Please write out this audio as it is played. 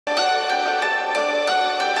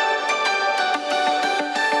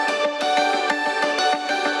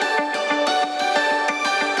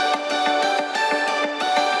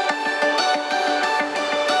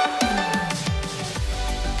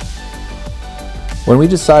When we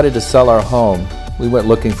decided to sell our home, we went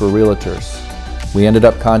looking for realtors. We ended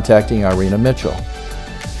up contacting Irina Mitchell.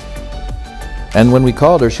 And when we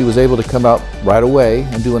called her, she was able to come out right away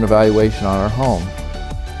and do an evaluation on our home.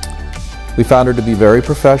 We found her to be very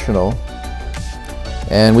professional,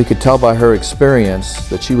 and we could tell by her experience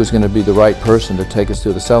that she was going to be the right person to take us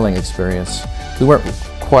through the selling experience. We weren't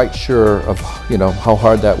quite sure of how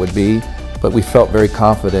hard that would be, but we felt very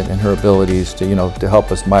confident in her abilities to help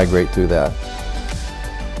us migrate through that.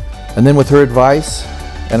 And then with her advice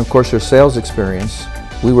and of course her sales experience,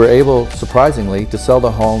 we were able, surprisingly, to sell the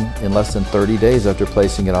home in less than 30 days after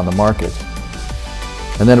placing it on the market.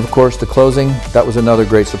 And then of course the closing, that was another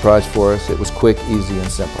great surprise for us. It was quick, easy, and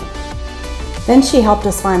simple. Then she helped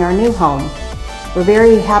us find our new home. We're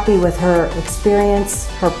very happy with her experience,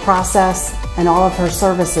 her process, and all of her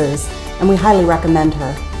services, and we highly recommend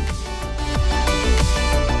her.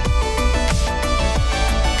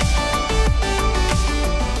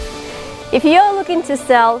 If you are looking to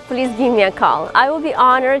sell, please give me a call. I will be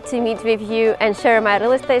honored to meet with you and share my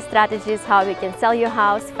real estate strategies, how we can sell your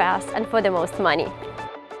house fast and for the most money.